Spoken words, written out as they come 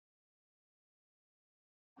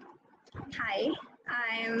Hi,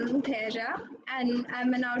 I'm Dhairya, and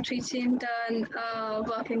I'm an outreach intern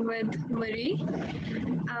working with Marie.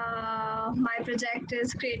 My project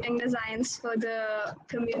is creating designs for the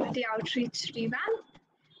community outreach revamp,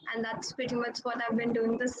 and that's pretty much what I've been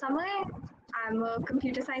doing this summer. I'm a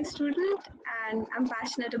computer science student, and I'm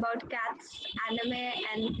passionate about cats, anime,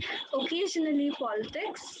 and occasionally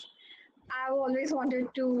politics. I've always wanted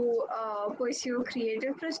to pursue a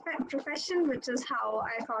creative profession, which is how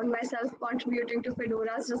I found myself contributing to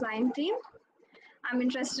Fedora's design team. I'm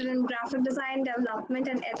interested in graphic design, development,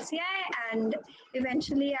 and HCI, and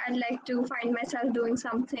eventually I'd like to find myself doing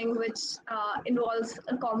something which involves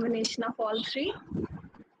a combination of all three.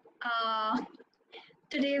 Uh,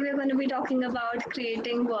 Today we're going to be talking about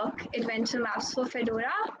creating work adventure maps for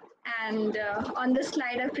Fedora. And on this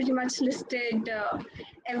slide, I've pretty much listed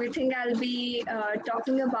everything I'll be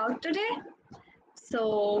talking about today.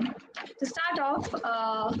 So, to start off,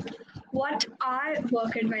 what are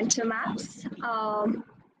work adventure maps?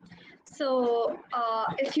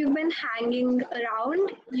 If you've been hanging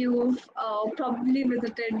around, you've probably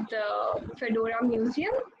visited the Fedora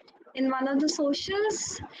Museum in one of the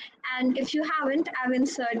socials. And if you haven't, I've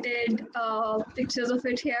inserted pictures of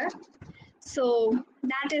it here. So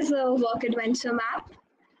that is a work adventure map.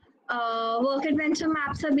 Work adventure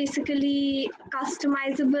maps are basically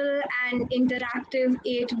customizable and interactive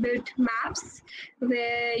 8-bit maps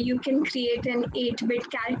where you can create an 8-bit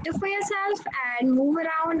character for yourself and move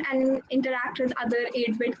around and interact with other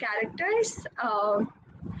 8-bit characters.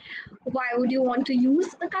 Why would you want to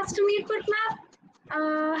use a custom 8-bit map?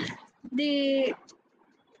 They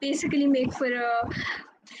basically make for a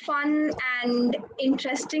fun and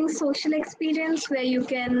interesting social experience where you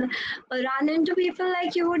can run into people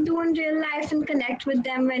like you would do in real life and connect with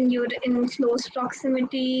them when you're in close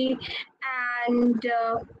proximity, and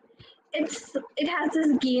it has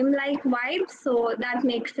this game like vibe, so that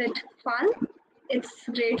makes it fun. It's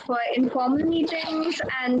great for informal meetings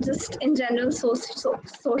and just in general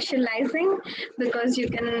socializing, because you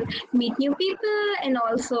can meet new people and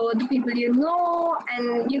also the people you know,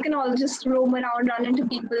 and you can all just roam around, run into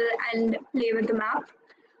people, and play with the map.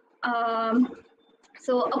 Um,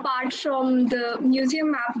 so apart from the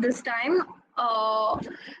museum map this time,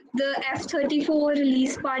 the F-34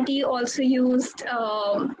 release party also used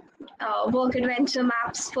work adventure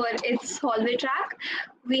maps for its hallway track.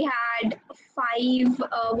 We had five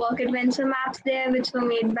work adventure maps there, which were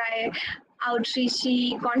made by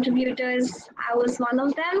outreachy contributors. I was one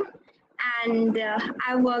of them, and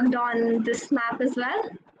I worked on this map as well.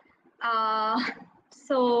 Uh,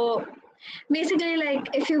 so basically, like,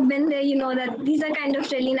 if you've been there, you know that these are kind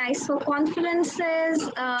of really nice for conferences,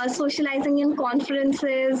 socializing in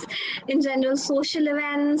conferences, in general social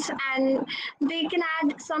events, and they can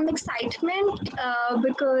add some excitement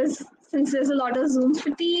because since there's a lot of Zoom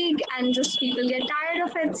fatigue and just people get tired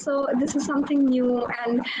of it, so this is something new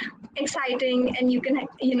and exciting, and you can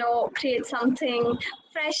create something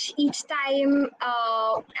fresh each time,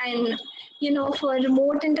 and for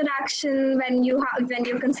remote interaction, when you're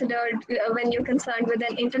considered when you're concerned with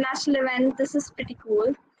an international event, this is pretty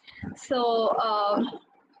cool. So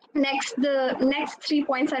the next 3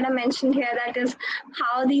 points that I mentioned here, that is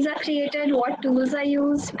how these are created, what tools are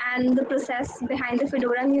used, and the process behind the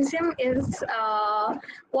Fedora Museum is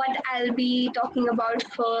what I'll be talking about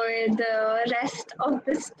for the rest of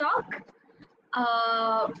this talk.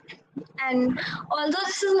 uh, and although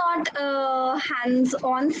this is not a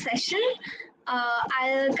hands-on session,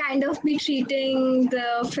 I'll kind of be treating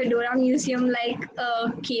the Fedora Museum like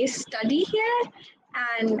a case study here,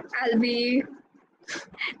 and I'll be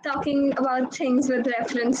talking about things with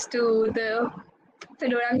reference to the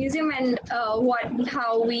Fedora Museum and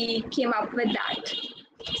how we came up with that.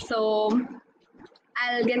 So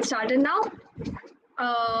I'll get started now.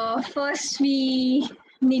 First, we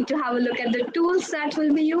need to have a look at the tools that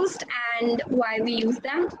will be used and why we use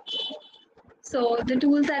them. So the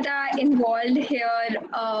tools that are involved here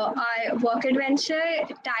are WorkAdventure,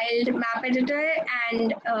 tiled map editor,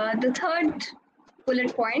 and the third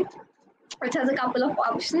bullet point, which has a couple of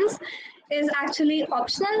options, is actually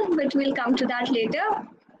optional, but we'll come to that later.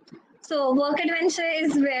 So WorkAdventure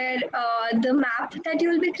is where the map that you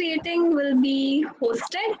will be creating will be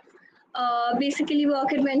hosted. Basically,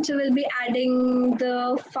 WorkAdventure will be adding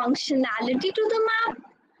the functionality to the map.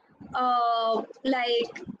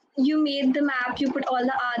 Like, you made the map, you put all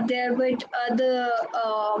the art there, but the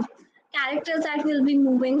characters that will be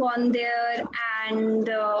moving on there, and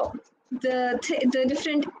the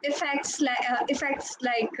different effects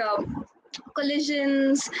like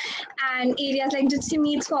collisions and areas like Jitsi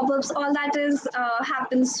meets pop-ups, all that is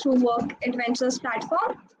happens through Work Adventures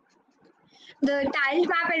platform. The tiled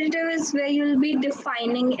map editor is where you'll be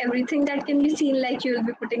defining everything that can be seen, like you'll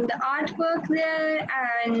be putting the artwork there,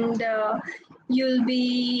 and you'll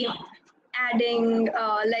be adding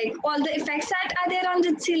like all the effects that are there on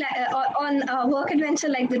Jitsi, on WorkAdventure,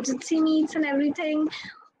 like the Jitsi meets and everything.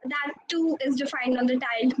 That too is defined on the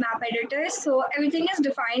tiled map editor. So everything is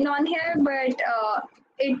defined on here, but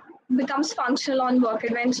it becomes functional on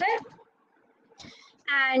WorkAdventure.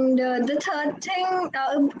 And the third thing,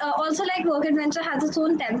 also like WorkAdventure has its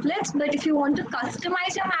own templates, but if you want to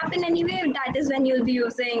customize your map in any way, that is when you'll be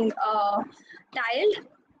using tiled.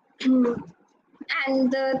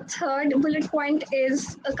 And the third bullet point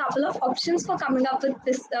is a couple of options for coming up with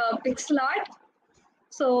this pixel art.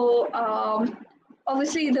 So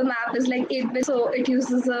obviously the map is like 8-bit, so it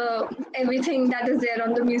uses everything that is there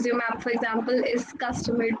on the museum map, for example, is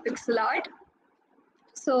custom-made pixel art.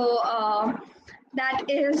 So that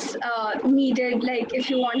is needed, like if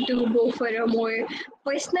you want to go for a more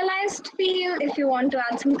personalized feel, if you want to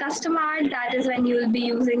add some custom art, that is when you will be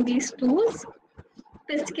using these tools.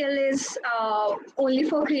 Piskel is only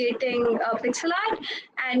for creating pixel art,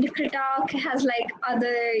 and Kritak has like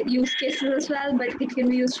other use cases as well, but it can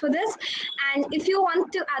be used for this. And if you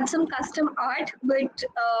want to add some custom art, but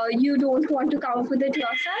you don't want to come up with it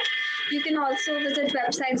yourself, you can also visit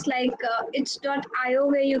websites like itch.io,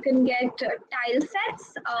 where you can get tile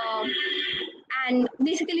sets. And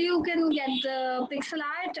basically, you can get the pixel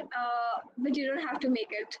art, but you don't have to make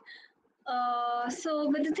it.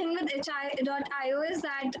 But the thing with hi.io is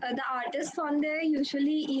that the artists on there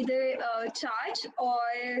usually either charge or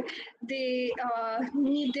they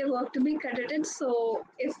need their work to be credited. So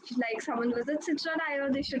if like someone visits itch.io,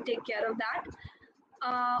 they should take care of that.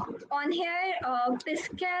 On here,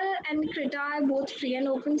 Piskel and Krita are both free and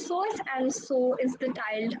open source, and so is the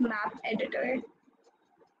tiled map editor.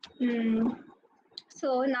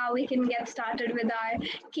 So now we can get started with our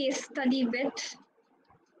case study bit.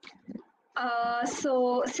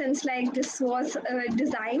 So since like this was a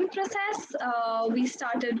design process, we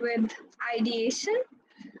started with ideation.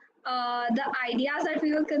 The ideas that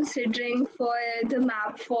we were considering for the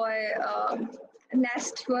map for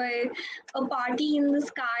nest were a party in the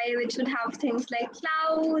sky, which would have things like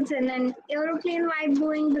clouds and an aeroplane vibe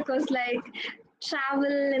going, because like travel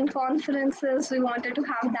and conferences, we wanted to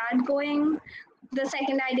have that going. The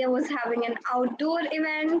second idea was having an outdoor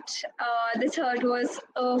event. The third was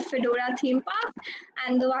a Fedora theme park.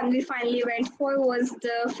 And the one we finally went for was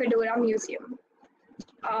the Fedora Museum.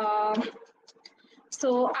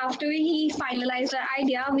 So after we finalized our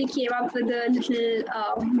idea, we came up with a little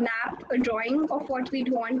map, a drawing of what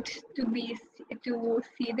we'd want to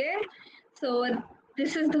see there. So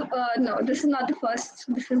this is the no, this is not the first.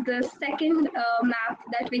 This is the second map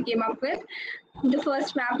that we came up with. The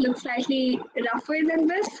first map looks slightly rougher than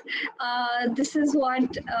this. This is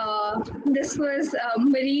what this was.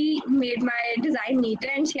 Marie made my design neater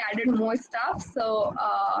and she added more stuff. So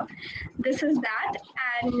this is that.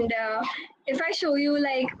 And if I show you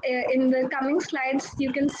like in the coming slides,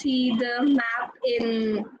 you can see the map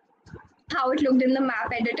in how it looked in the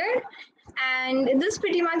map editor. And this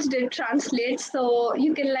pretty much did translate. So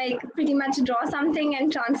you can like pretty much draw something and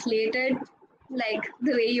translate it like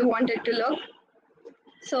the way you want it to look.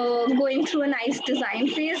 So going through a nice design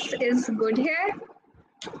phase is good here.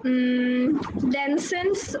 Then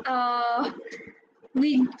since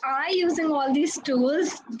we are using all these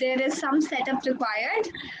tools, there is some setup required.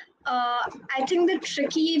 I think the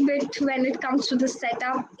tricky bit when it comes to the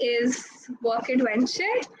setup is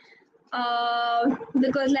WorkAdventure.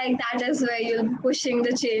 Because like that is where you're pushing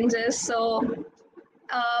the changes. So,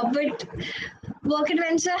 but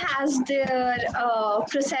WorkAdventure has their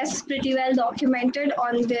process pretty well documented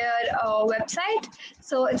on their website.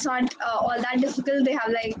 So it's not all that difficult. They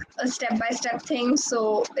have like a step-by-step thing.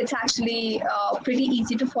 So it's actually pretty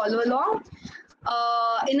easy to follow along.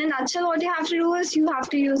 In a nutshell, what you have to do is you have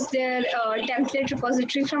to use their template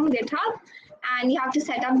repository from GitHub. And you have to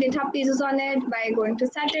set up GitHub pages on it by going to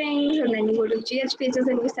settings, and then you go to GH pages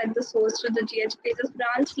and you set the source to the GH pages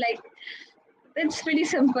branch. Like, it's pretty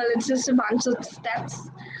simple. It's just a bunch of steps.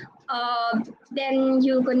 Then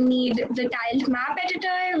you're going to need the tiled map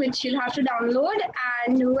editor, which you'll have to download.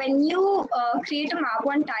 And when you create a map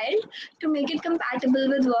on Tiled, to make it compatible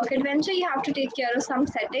with WorkAdventure, you have to take care of some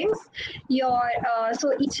settings.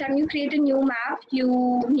 So each time you create a new map,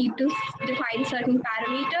 you need to define certain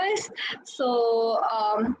parameters. So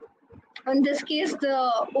in this case,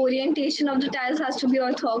 the orientation of the tiles has to be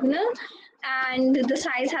orthogonal, and the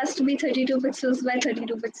size has to be 32 pixels by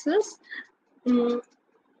 32 pixels.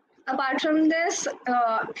 Apart from this,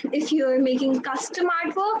 if you're making custom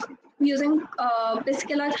artwork using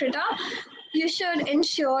Piskel or Krita, you should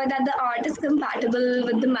ensure that the art is compatible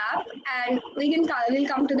with the map, and we'll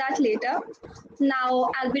come to that later. Now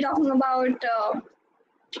I'll be talking about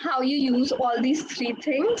how you use all these three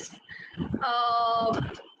things. Uh,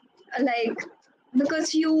 like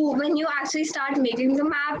because when you actually start making the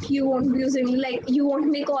map, you won't be using, like, you won't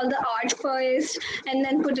make all the art first and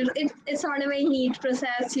then it's not a very neat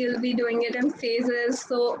process. You'll be doing it in phases,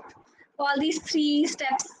 so all these three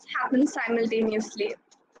steps happen simultaneously.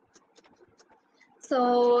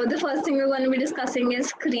 So the first thing we're going to be discussing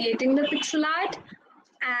is creating the pixel art.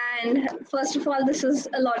 And first of all, this is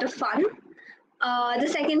a lot of fun. The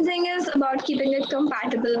second thing is about keeping it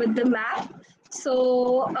compatible with the map.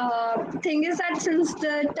 So thing is that since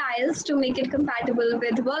the tiles to make it compatible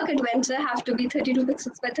with WorkAdventure have to be 32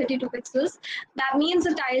 pixels by 32 pixels, that means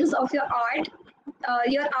the tiles of your art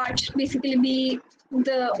should basically be,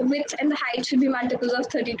 the width and the height should be multiples of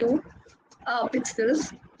 32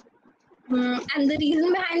 pixels. And the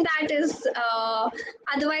reason behind that is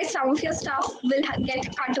otherwise some of your stuff will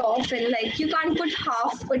get cut off, and like you can't put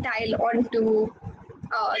half a tile onto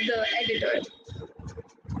the editor.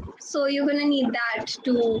 So you're going to need that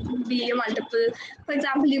to be a multiple. For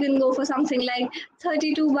example, you can go for something like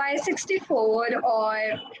 32 by 64 or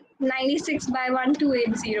 96 by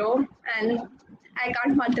 1280, and I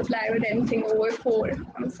can't multiply with anything over 4.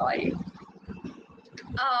 I'm sorry.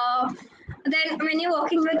 Then when you're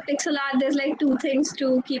working with pixel art, there's like two things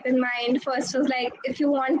to keep in mind. First is like if you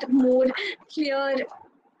want more clear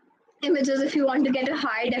images, if you want to get a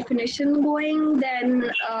high definition going,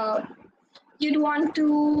 then you'd want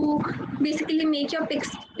to basically make your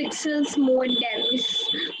pixels more dense.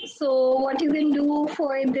 So what you can do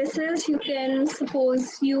for this is you can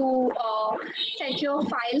suppose you set your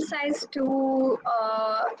file size to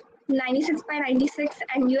 96 by 96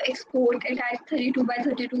 and you export it at 32 by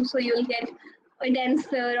 32, so you'll get a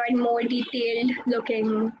denser and more detailed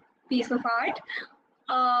looking piece of art.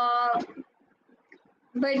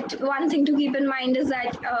 But one thing to keep in mind is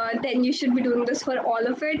that then you should be doing this for all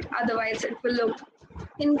of it, otherwise it will look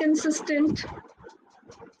inconsistent.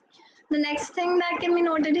 The next thing that can be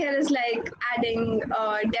noted here is like adding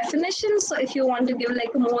definition. So if you want to give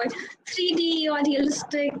like a more 3D or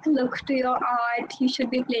realistic look to your art, you should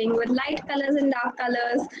be playing with light colors and dark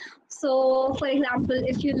colors. So for example,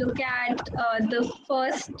 if you look at the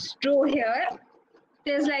first row here,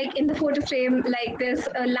 there's like in the photo frame, like there's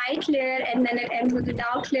a light layer and then it ends with a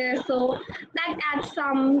dark layer. So that adds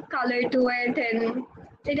some color to it and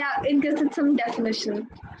it gives it some definition.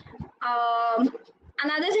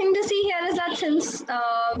 Another thing to see here is that since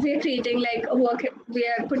we're creating like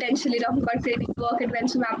we're potentially talking about creating a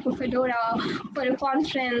WorkAdventure map for Fedora for a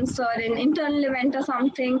conference or an internal event or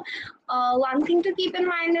something. One thing to keep in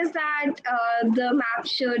mind is that the map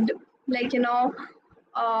should, like,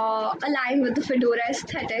 align with the Fedora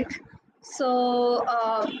aesthetic. So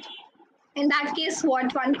in that case,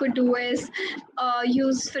 what one could do is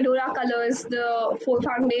use Fedora colors, the 4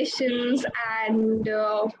 foundations, and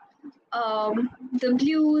the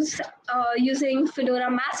blues, using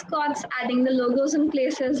Fedora mascots, adding the logos in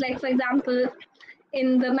places. Like for example,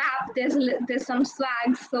 in the map, there's some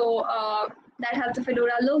swag, so that has the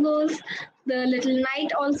Fedora logos. The little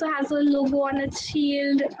knight also has a logo on its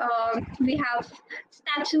shield. We have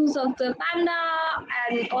statues of the panda,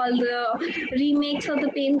 and all the remakes of the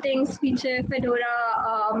paintings feature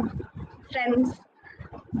Fedora friends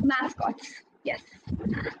mascots. Yes,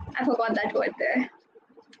 I forgot that word there.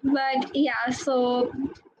 But yeah, so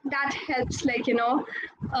that helps, like, to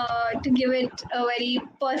give it a very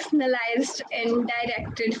personalized and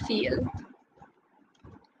directed feel.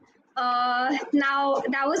 Now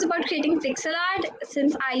that was about creating pixel art.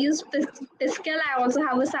 Since I use Piskel, I also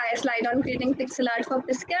have a slide on creating pixel art for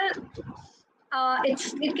Piskel.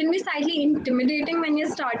 It can be slightly intimidating when you're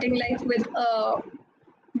starting like with a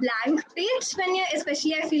blank page,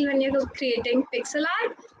 especially I feel when you're creating pixel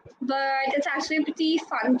art. But it's actually a pretty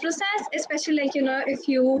fun process, especially like, if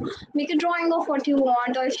you make a drawing of what you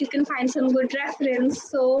want, or if you can find some good reference.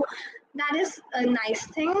 So that is a nice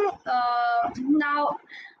thing. Now,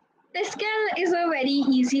 Piskel is a very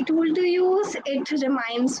easy tool to use. It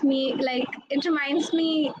reminds me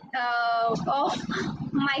of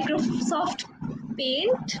Microsoft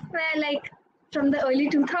Paint, where like from the early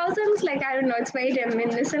 2000s, like, I don't know, it's very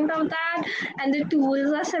reminiscent of that, and the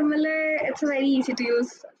tools are similar. It's a very easy to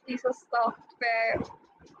use piece of software.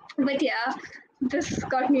 But yeah, this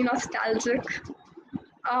got me nostalgic.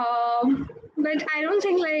 But I don't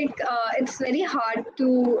think like it's very hard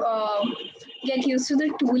to get used to the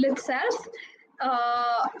tool itself.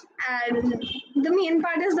 And the main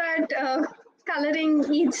part is that coloring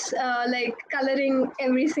each, coloring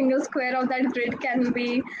every single square of that grid can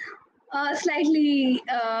be slightly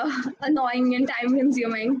annoying and time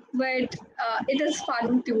consuming, but it is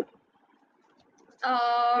fun too.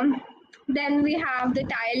 Um, then we have the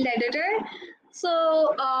tiled editor.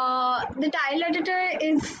 So the tile editor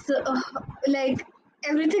is like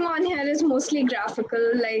everything on here is mostly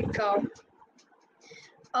graphical.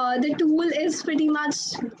 The tool is pretty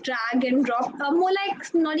much drag and drop, more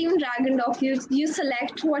like not even drag and drop. You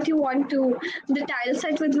select what you want to, the tile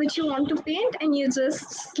set with which you want to paint, and you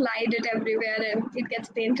just slide it everywhere, and it gets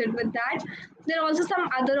painted with that. There are also some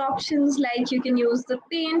other options, like you can use the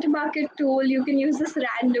paint bucket tool. You can use this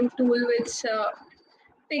random tool which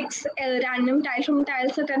picks a random tile from a tile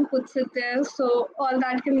set and puts it there. So all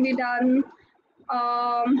that can be done.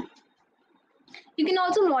 Um, you can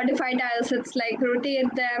also modify tile sets, like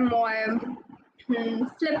rotate them or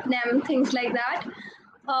flip them, things like that.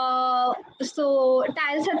 So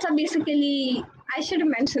tile sets are basically, I should have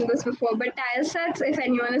mentioned this before, but tile sets, if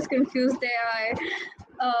anyone is confused, they're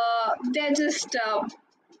just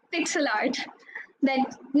pixel art.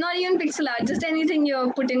 That not even pixel art, just anything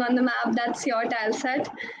you're putting on the map, that's your tile set.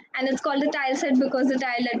 And it's called a tile set because the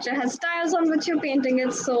tile editor has tiles on which you're painting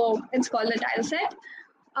it, so it's called a tile set.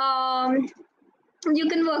 You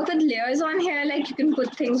can work with layers on here, like you can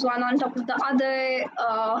put things one on top of the other,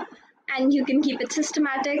 and you can keep it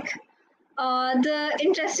systematic. The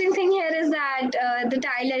interesting thing here is that the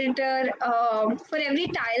tile editor, for every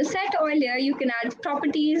tile set or layer, you can add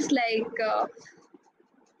properties like,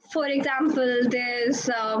 for example, there's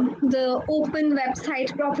the open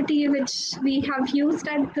website property, which we have used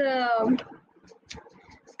at the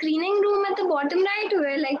screening room at the bottom right,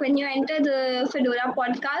 where like when you enter the Fedora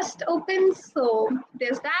podcast opens. So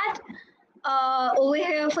there's that. Over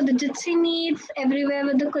here for the Jitsi meets, everywhere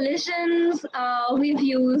with the collisions, we've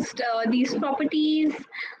used these properties.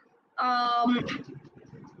 Um,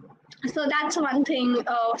 so that's one thing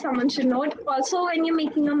someone should note. Also, when you're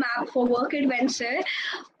making a map for WorkAdventure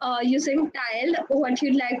using tile, what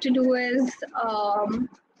you'd like to do is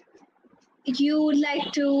you'd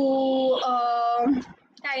like to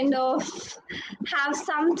kind of have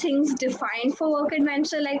some things defined for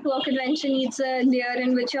WorkAdventure. Like WorkAdventure needs a layer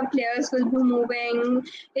in which your players will be moving.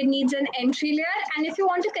 It needs an entry layer, and if you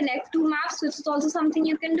want to connect two maps, which is also something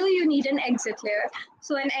you can do, you need an exit layer.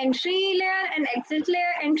 So an entry layer, an exit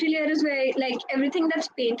layer. Entry layer is where like everything that's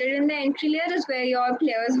painted in the entry layer is where your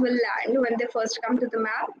players will land when they first come to the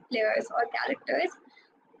map, players or characters.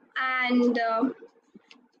 And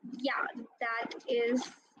yeah, that is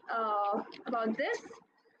about this.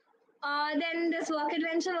 Then this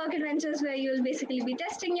WorkAdventure. WorkAdventure is where you'll basically be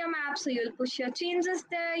testing your map. So you'll push your changes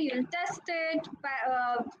there, you'll test it.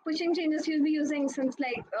 Pushing changes you'll be using, since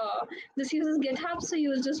like this uses GitHub, so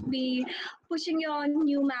you'll just be pushing your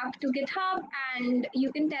new map to GitHub, and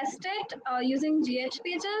you can test it using GH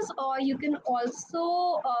pages, or you can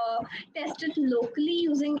also test it locally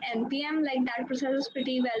using npm. Like that process is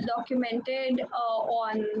pretty well documented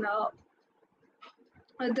on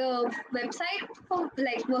the website for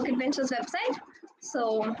like WorkAdventure's website.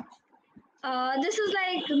 So this is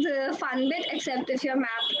like the fun bit, except if your map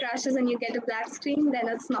crashes and you get a black screen, then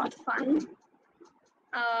it's not fun.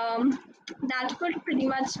 That would pretty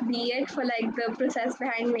much be it for like the process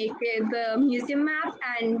behind making the museum map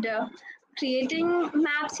and creating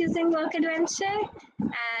maps using WorkAdventure.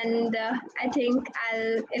 And I think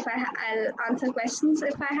I'll answer questions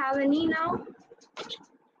if I have any now.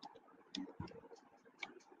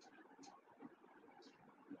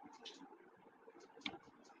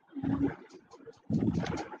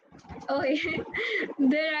 Okay,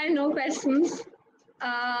 there are no questions.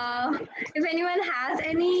 If anyone has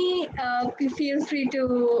any, feel free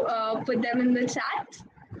to put them in the chat.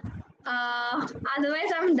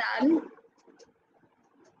 Otherwise, I'm done.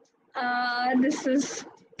 This is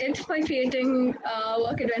it for creating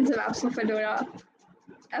WorkAdventure maps for Fedora.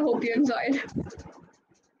 I hope you enjoyed.